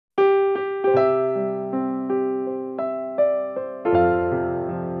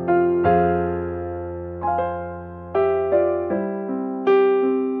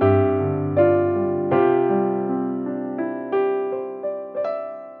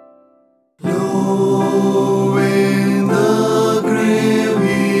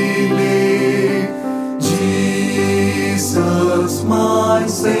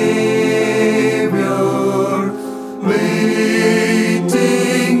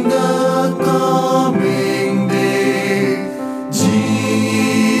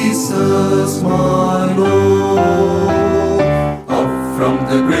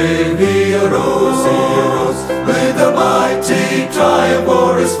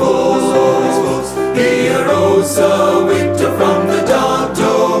arose a victor from the dark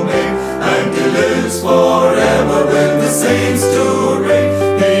domain, and He lives forever with the saints to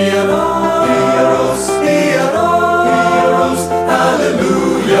reign. He arose, He arose, He arose,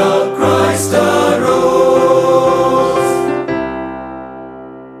 hallelujah, Christ arose.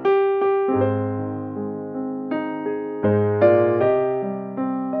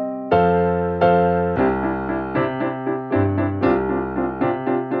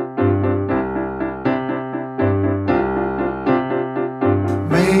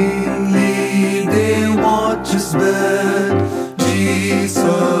 Mainly they watch His bed,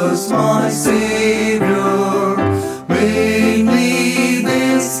 Jesus my Savior. Mainly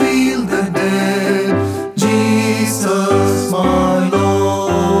they seal the dead, Jesus my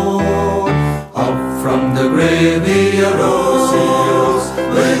Lord. Up from the grave He arose,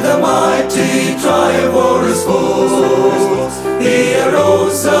 with a mighty triumph o'er His foes. He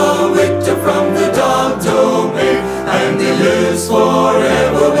arose a victor from the dark domain, and He lives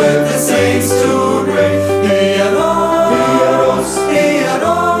forever with the saints to reign. He arose, He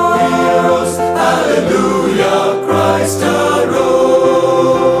arose, He arose, hallelujah, Christ arose.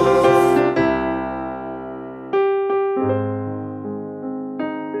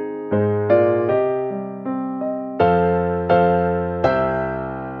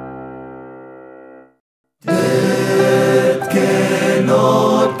 Death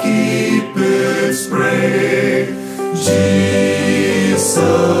cannot keep its prey, Jesus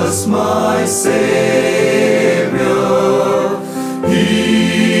my Savior.